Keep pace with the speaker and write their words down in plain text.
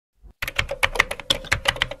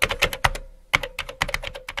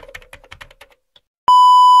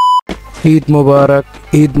ঈদ মুবারক,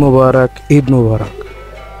 ঈদ মুবারক, ঈদ মুবারক।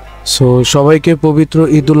 So সবাইকে পবিত্র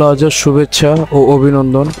ঈদুল আজহার শুভেচ্ছা ও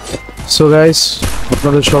অভিনন্দন। সো গাইস,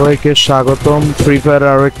 আপনাদের সবাইকে স্বাগতম ফ্রি ফায়ার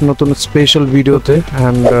আরও এক নতুন স্পেশাল ভিডিওতে।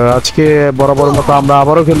 অ্যান্ড আজকে বরাবর মতো আমরা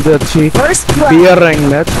আবারও খেলতে যাচ্ছি বিয়ার র্যাঙ্ক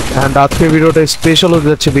ম্যাচ। অ্যান্ড আজকের ভিডিওটা স্পেশাল হতে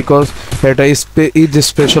যাচ্ছে বিকজ এটা ঈদ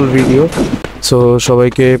স্পেশাল ভিডিও। সো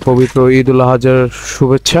সবাইকে পবিত্র ঈদুল আজহার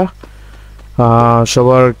শুভেচ্ছা।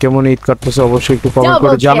 সবার কেমন ঈদ কাটতেছে অবশ্যই একটু কমেন্ট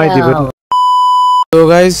করে জানাই দিবেন। তো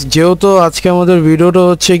গাইস, যেহেতু আজকে আমাদের ভিডিওটা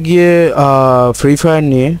হচ্ছে গিয়ে ফ্রি ফায়ার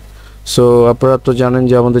নিয়ে, সো আপনারা তো জানেন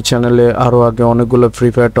যে আমাদের চ্যানেলে আরও আগে অনেকগুলো ফ্রি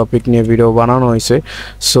ফায়ার টপিক নিয়ে ভিডিও বানানো হয়েছে।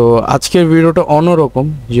 সো আজকের ভিডিওটা অন্যরকম,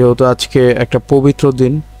 যেহেতু আজকে একটা পবিত্র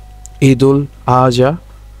দিন ঈদুল আজহা।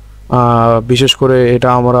 বিশেষ করে এটা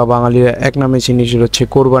আমরা বাঙালিরা এক নামে চিনি, সেটা হচ্ছে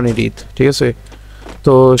কোরবানির ঈদ, ঠিক আছে।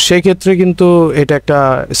 তো সেই ক্ষেত্রে কিন্তু এটা একটা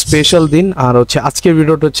স্পেশাল দিন, আর হচ্ছে আজকের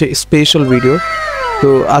ভিডিওটা হচ্ছে স্পেশাল ভিডিও। তো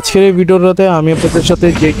আজকের এই ভিডিওটাতে আমি আপনাদের সাথে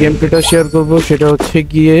যে গেম প্লেটা শেয়ার করব সেটা হচ্ছে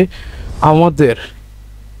গিয়ে আমাদের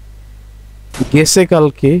গেছে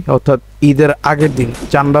কালকে, অর্থাৎ ঈদের আগের দিন,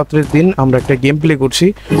 চাঁদ রাত্রের দিন আমরা একটা গেম প্লে করছি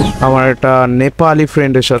আমার একটা নেপালি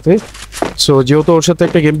ফ্রেন্ডের সাথে। সো যেহেতু ওর সাথে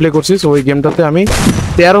একটা গেম প্লে করছি, সো ওই গেমটাতে আমি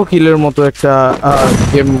 13 কিলের মতো একটা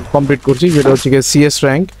গেম কমপ্লিট করছি, যেটা হচ্ছে গিয়ে সিএস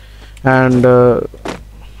র্যাঙ্ক। অ্যান্ড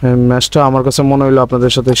ম্যাচটা আমার কাছে মনে হলো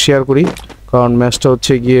আপনাদের সাথে শেয়ার করি, কারণ ম্যাচটা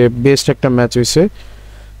হচ্ছে গিয়ে বেস্ট একটা ম্যাচ হয়েছে।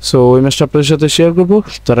 সো ওই ম্যাচটা আপনাদের সাথে শেয়ার করবো।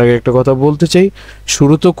 তার আগে একটা কথা বলতে চাই,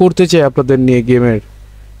 শুরু তো করতে চাই আপনাদের নিয়ে গেমের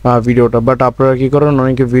ভিডিওটা, বাট আপনারা কী করেন,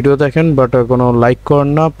 অনেকে ভিডিও দেখেন বাট কোনো লাইক করেন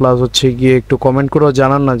না, প্লাস হচ্ছে গিয়ে একটু কমেন্ট করেও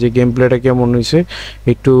জানান না যে গেম প্লেটা কেমন হয়েছে।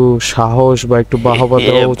 একটু সাহস বা একটু বাহবা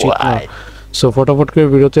দেওয়া উচিত না। সো ফটাফট করে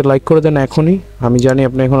ভিডিওতে লাইক করে দেন এখনই। আমি জানি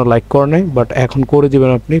আপনি এখনও লাইক করেন নাই, বাট এখন করে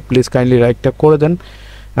দেবেন আপনি, প্লিজ কাইন্ডলি লাইকটা করে দেন।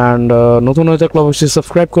 অ্যান্ড নতুন হয়ে থাকলে অবশ্যই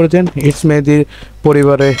সাবস্ক্রাইব করে দেন। ইটস মেহেদির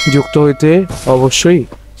পরিবারে যুক্ত হইতে অবশ্যই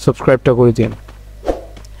সাবস্ক্রাইবটা করে দিন।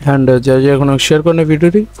 অ্যান্ড যা যা এখন শেয়ার করেন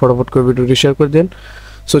ভিডিওটি, ফটাফট করে ভিডিওটি শেয়ার করে দেন।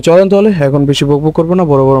 সো চলেন তাহলে, এখন বেশি বকবক করবো না,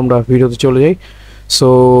 বরাবর আমরা ভিডিওতে চলে যাই। সো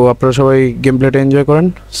আপনারা সবাই গেম প্লেটা এনজয় করেন।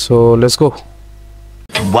 So let's go.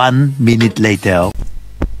 1 minute later.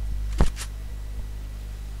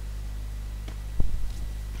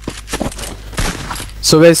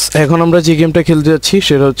 So guys, এখন আমরা যে গেমটা খেলতে যাচ্ছি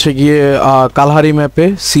সেটা হচ্ছে গিয়ে কালহারি ম্যাপে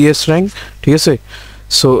সিএস র্যাঙ্ক, ঠিক আছে।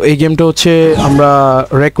 সো এই গেমটা হচ্ছে আমরা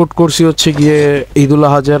রেকর্ড করছি হচ্ছে গিয়ে ঈদুল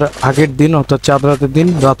আজহার আগের দিন, অর্থাৎ চাঁদ রাতের দিন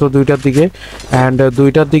রাত 2টার দিকে। অ্যান্ড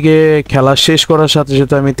 2টার দিকে খেলা শেষ করার সাথে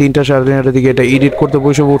সাথে আমি 3টা সাড়ে 3টার দিকে এটা এডিট করতে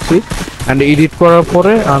বসে পড়ছি। অ্যান্ড এডিট করার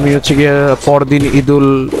পরে আমি হচ্ছে গিয়ে পরদিন ঈদুল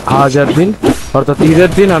আজহার দিন, অর্থাৎ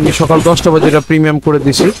ঈদের দিন আমি সকাল 10টা বাজে এটা প্রিমিয়াম করে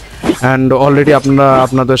দিছি। অ্যান্ড অলরেডি আপনারা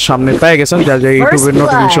আপনাদের সামনে পেয়ে গেছেন, যা যা ইউটিউবের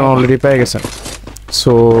নোটিফিকেশন অলরেডি পেয়ে গেছেন।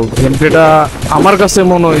 সো গেম প্লেটা আমার কাছে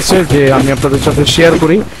মনে হয়েছে যে আমি আপনাদের সাথে শেয়ার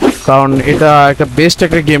করি, কারণ এটা একটা বেস্ট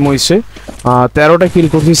একটা গেম হয়েছে। 13টা কিল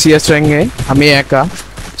করছি সিএস র্যাঙ্কে আমি একা।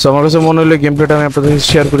 সো আমার কাছে মনে হলো গেম প্লেটা আমি আপনাদের সাথে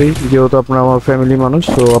শেয়ার করি, যেহেতু আপনারা আমার ফ্যামিলি মানুষ।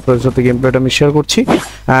 তো আপনাদের সাথে গেম প্লেটা আমি শেয়ার করছি।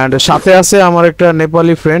 অ্যান্ড সাথে আছে আমার একটা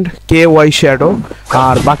নেপালি ফ্রেন্ড KY শ্যাডো।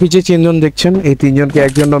 আর বাকি যে 3জন দেখছেন, এই 3জনকে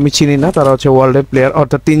একজন আমি চিনি না, তারা হচ্ছে ওয়ার্ল্ডের প্লেয়ার।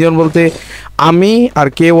 অর্থাৎ 3জন বলতে আমি আর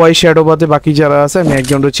KY শ্যাডো বাদে বাকি যারা আছে আমি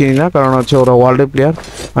একজনও চিনি না, কারণ হচ্ছে ওরা ওয়ার্ল্ডের প্লেয়ার।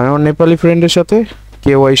 আমি আমার নেপালি ফ্রেন্ডের সাথে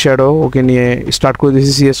KY শ্যাডো ওকে নিয়ে স্টার্ট করে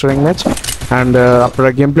দিয়েছি সিএস র্যাঙ্ক ম্যাচ। অ্যান্ড আপনারা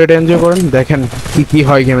গেম প্লেটা এনজয় করেন, দেখেন কি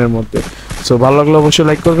হয় গেমের মধ্যে। সো ভালো লাগলে অবশ্যই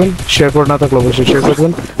লাইক করবেন, শেয়ার করে না থাকলে অবশ্যই শেয়ার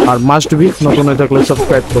করবেন, আর মাস্ট বি নতুন হয়ে থাকলে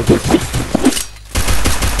সাবস্ক্রাইব করবেন।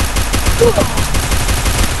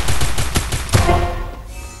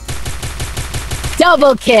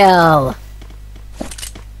 Double kill!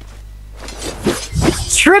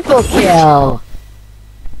 Triple kill!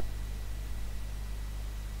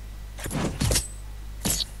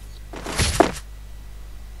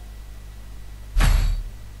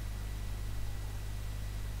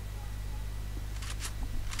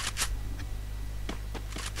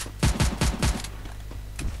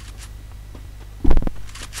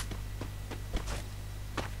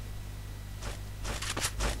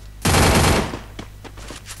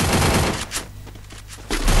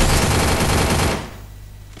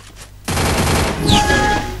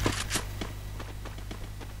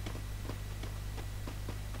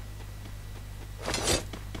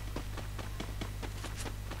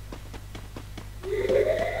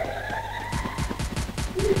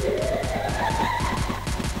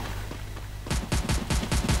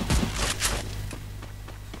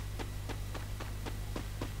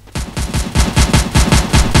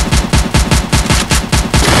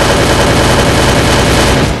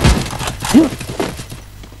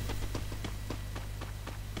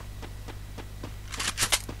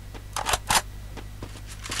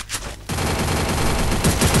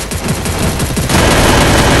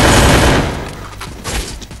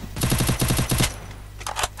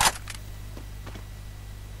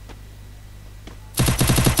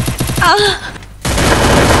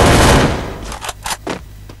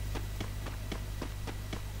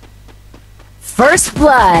 First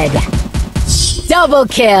blood. Double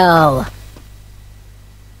kill.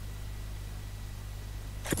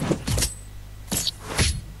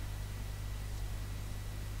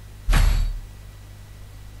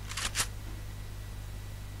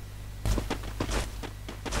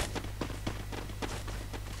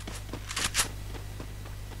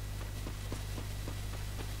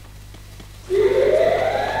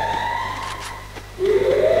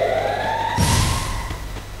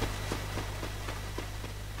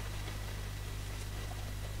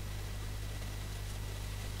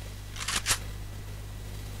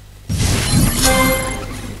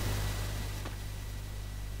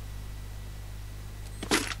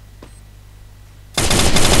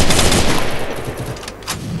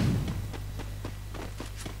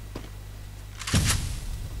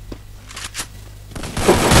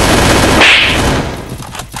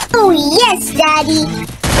 Oh, yes, Daddy.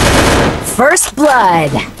 First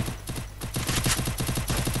blood.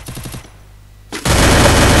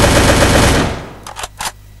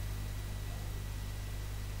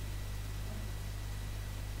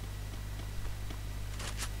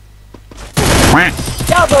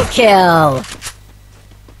 Double kill.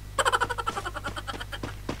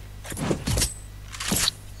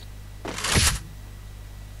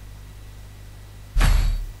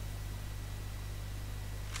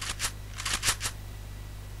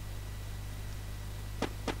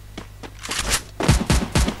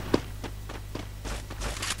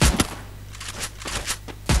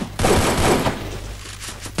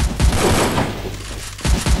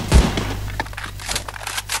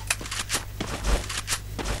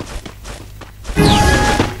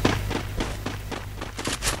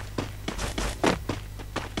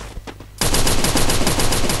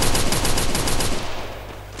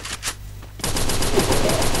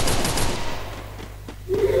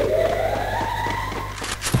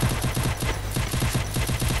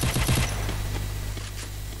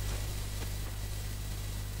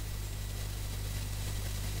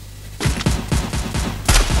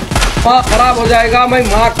 माँ खराब हो जाएगा। मैं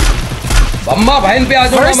माँ अम्मा बहन पे आ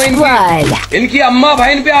जाऊंगा। मैं First blood. इनकी अम्मा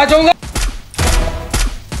बहन पे आ जाऊंगा।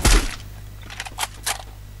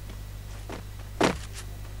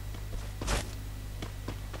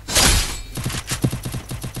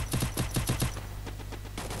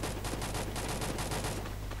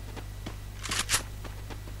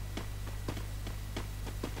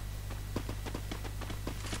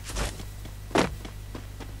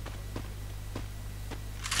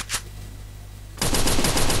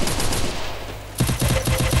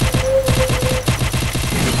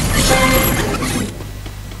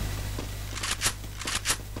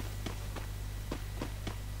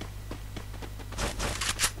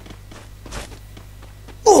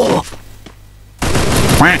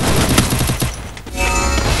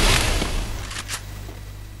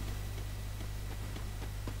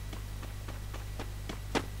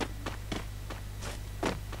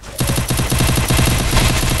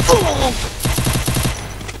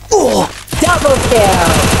 Double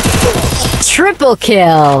kill. Triple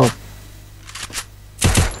kill.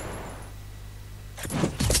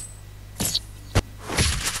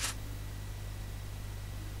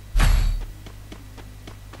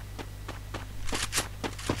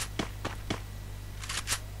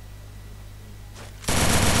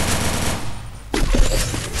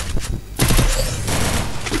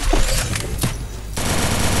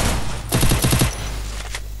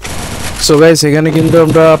 So guys এখানে কিন্তু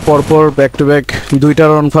আমরা পরপর ব্যাক টু ব্যাক দুইটা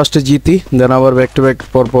রাউন্ড ফার্স্টে জিতি, দেন আবার ব্যাক টু ব্যাক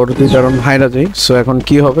পরপর দুইটা রাউন্ড হাইরা যাই। সো এখন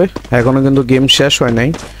কি হবে, এখনো কিন্তু গেম শেষ হয় নাই,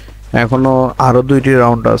 এখনো আরও দুইটি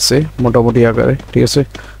রাউন্ড আছে মোটামুটি আকারে, ঠিক আছে।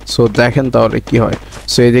 সো দেখেন তাহলে কি হয়।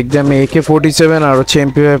 সো এদিক দিয়ে আমি AK-47 আর হচ্ছে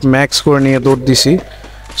MP5 ম্যাক্স করে নিয়ে দৌড় দিছি।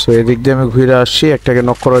 সো এদিক দিয়ে আমি ঘুরে আসছি একটাকে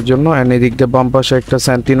নক করার জন্য, অ্যান্ড এদিক দিয়ে বাম পাশে একটা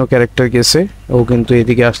স্যান্টিনো ক্যারেক্টার গেছে, ও কিন্তু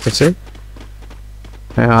এদিকে আসতেছে।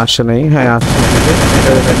 হ্যাঁ আসে নাই, হ্যাঁ আসছে,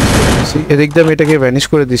 এদিক দিয়ে আমি এটাকে ভ্যানিশ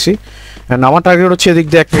করে দিছি। অ্যান্ড আমার টার্গেট হচ্ছে এদিক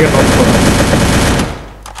দিয়ে একটাকে নক করা।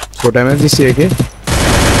 সো ড্যামেজ দিছি, একে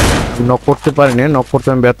নক করতে পারিনি, নক করতে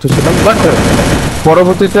আমি ব্যর্থ ছিলাম, বাট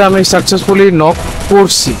পরবর্তীতে আমি সাকসেসফুলি নক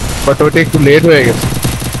করছি, বাট ওইটা একটু লেট হয়ে গেছে।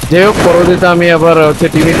 যাই হোক, পরবর্তীতে আমি আবার হচ্ছে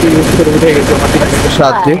টিভিটি ইউজ করে উঠে গেছি আমার টিভিটির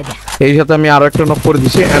সাহায্যে, এই সাথে আমি আরও একটা নক করে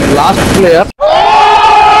দিছি। অ্যান্ড লাস্ট প্লেয়ার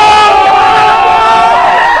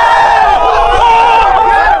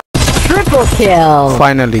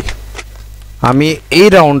ফাইনালি আমি এই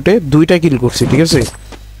রাউন্ডে দুইটা কিল করছি, ঠিক আছে।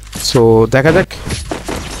 সো দেখা যাক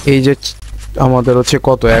এই যে আমাদের হচ্ছে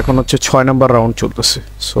কত এখন হচ্ছে 6 নাম্বার রাউন্ড চলতেছে।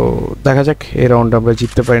 সো দেখা যাক এই রাউন্ড আমরা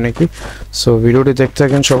জিততে পারি নাকি। সো ভিডিওটি দেখতে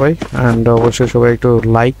থাকেন সবাই, অ্যান্ড অবশ্যই সবাই একটু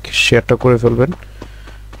লাইক শেয়ারটা করে ফেলবেন।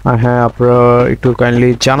 আর হ্যাঁ, আপনারা একটু কাইন্ডলি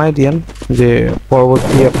জানাই দিয়েন যে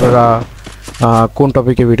পরবর্তী আপনারা কোন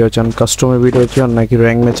টপিকে ভিডিও চান, কাস্টমের ভিডিও চান নাকি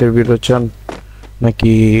র্যাঙ্ক ম্যাচের ভিডিও চান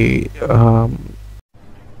নাকি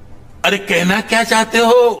अरे कहना क्या चाहते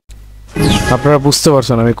हो? আপনারা বুঝতে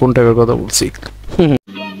পারছেন আমি কোন টাইপের কথা বলছি।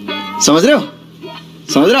 समझ रहे हो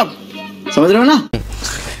समझ रहे हो ना।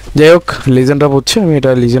 যাই হোক, লিজেন্ডরা বুঝছে, আমি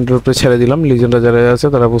এটা লিজেন্ডের উপরে ছেড়ে দিলাম। লিজেন্ডরা যারা আছে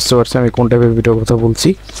তারা বুঝতে পারছে আমি কোন টাইপের ভিডিও কথা বলছি,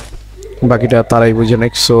 বাকিটা তারাই বুঝে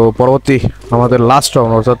নেক্সট। সো পরবর্তী আমাদের লাস্ট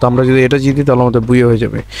রাউন্ড, অর্থাৎ আমরা যদি এটা জিতি তাহলে আমাদের বুয়ে হয়ে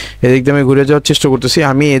যাবে। এদিক দিয়ে আমি ঘুরে যাওয়ার চেষ্টা করতেছি,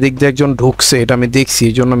 আমি এদিক দিয়ে একজন ঢুকছে এটা আমি দেখছি,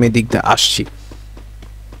 এই জন্য আমি এদিক দিয়ে আসছি।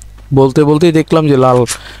 বলতে বলতেই দেখলাম যে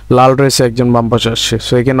লাল ড্রেসে একজন বাম পাশে আসছে।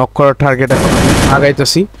 সো একে নক করার টার্গেট এখন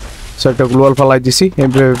আগাইতেছি। সো একটা গ্লোয়াল ফালাই দিছি,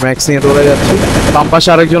 ম্যাক্স নিয়ে দৌড়ে যাচ্ছি। বাম পাশে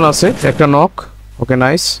আরেকজন আছে, একটা নক। ওকে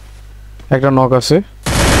নাইস, একটা নক আছে।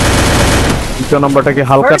 দ্বিতীয় নাম্বারটাকে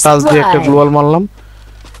হালকা টাচ দিয়ে একটা গ্লোয়াল মারলাম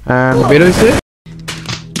অ্যান্ড বের হয়েছে,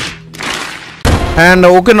 অ্যান্ড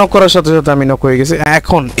ওকে নক করার সাথে সাথে আমি নক হয়ে গেছি।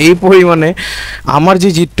 এখন এই পরিমাণে আমার যে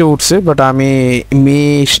জিতটা উঠছে, বাট আমি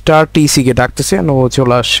মিস্টার টিসিকে ডাকতেছি, ও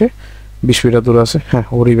চলে আসছে। 20 মিটার দূর আছে। হ্যাঁ,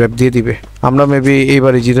 ও রিভাইভ দিয়ে দিবে, আমরা মেবি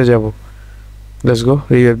এইবারে জিতে যাব। Let's go.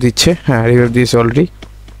 রিভাইভ দিচ্ছে, হ্যাঁ রিভাইভ দিয়েছে অলরেডি।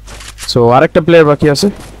 সো আরেকটা প্লেয়ার বাকি আছে,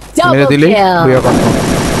 মেরে দিলে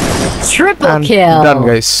Triple kill. ডান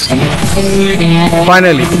গাইস,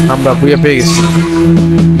 ফাইনালি আমরা বুয়া পেয়ে গেছি।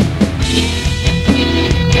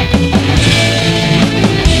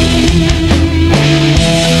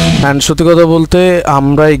 অ্যান্ড সত্যি কথা বলতে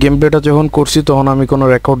আমরা এই গেম প্লেটা যখন করছি তখন আমি কোনো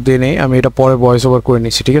রেকর্ড দিই নেই, আমি এটা পরে ভয়েস ওভার করে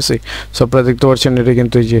নিয়েছি, ঠিক আছে। সো আপনারা দেখতে পাচ্ছেন এটা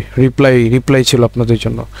কিন্তু এই যে রিপ্লাই ছিল আপনাদের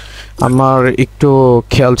জন্য। আমার একটু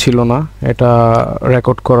খেয়াল ছিল না এটা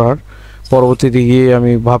রেকর্ড করার। পরবর্তীতে গিয়ে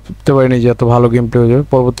আমি ভাবতে পারিনি যে এত ভালো গেম প্লে হয়ে যাবে।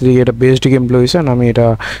 পরবর্তীতে গিয়ে এটা বেস্ট গেম প্লে হয়েছে, আমি এটা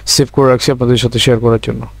সেভ করে রাখছি আপনাদের সাথে শেয়ার করার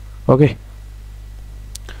জন্য। ওকে,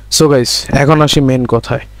 সো গাইস এখন আসি মেন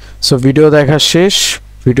কথায়। সো ভিডিও দেখা শেষ,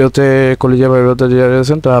 ভিডিওতে কলিজা ভাইরাতে যারা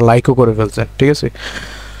আছেন তারা লাইকও করে ফেলছেন, ঠিক আছে।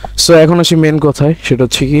 সো এখন আসি মেন কথায়, সেটা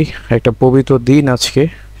হচ্ছে কি একটা পবিত্র দিন আজকে,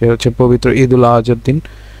 সেটা হচ্ছে পবিত্র ঈদ উল আজহার দিন।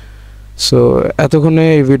 সো এতক্ষণে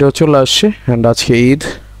এই ভিডিও চলে আসছে, অ্যান্ড আজকে ঈদ।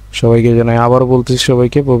 সবাইকে জানাই, আবারও বলতেছি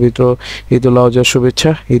সবাইকে পবিত্র ঈদ উল আজহার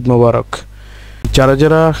শুভেচ্ছা, ঈদ মুবারক। যারা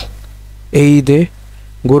যারা এই ঈদে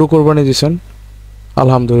গরু কোরবানি দিয়েছেন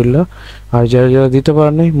আলহামদুলিল্লাহ, আর যারা যারা দিতে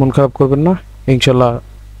পারেন নাই মন খারাপ করবেন না, ইনশাল্লাহ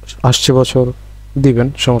আসছে বছর দিবেন,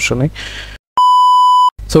 সমস্যা নেই।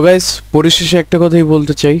 সো গাইস, পরিশেষে একটা কথাই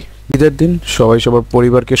বলতে চাই, ঈদের দিন সবাই সবার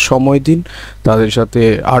পরিবারকে সময় দিন, তাদের সাথে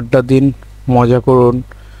আড্ডা দিন, মজা করুন,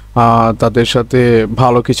 তাদের সাথে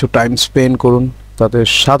ভালো কিছু টাইম স্পেন্ড করুন, তাদের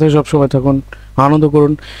সাথে সবসময় থাকুন, আনন্দ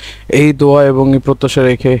করুন। এই দোয়া এবং এই প্রত্যাশা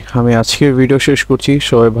রেখে আমি আজকের ভিডিও শেষ করছি।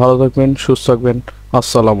 সবাই ভালো থাকবেন, সুস্থ থাকবেন।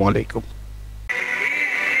 আসসালামু আলাইকুম।